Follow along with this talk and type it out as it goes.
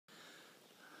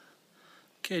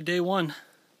Okay, day one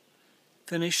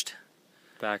finished.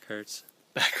 Back hurts.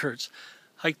 Back hurts.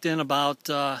 Hiked in about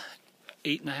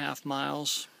 8.5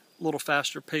 miles, a little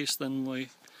faster pace than we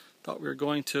thought we were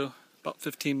going to, about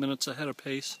 15 minutes ahead of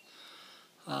pace.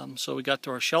 So we got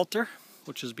to our shelter,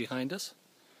 which is behind us.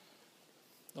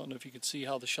 Don't know if you can see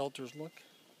how the shelters look.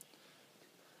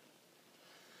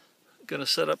 Gonna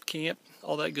set up camp,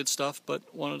 all that good stuff,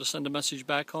 but wanted to send a message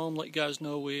back home, let you guys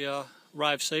know we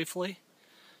arrived safely,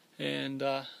 and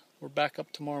we're back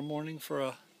up tomorrow morning for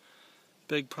a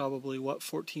big, probably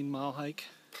 14-mile hike.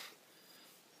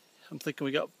 I'm thinking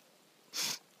we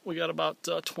got about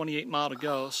 28 mile to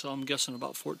go, so I'm guessing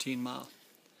about 14 mile.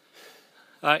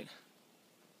 All right.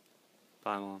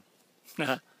 Bye, Mom.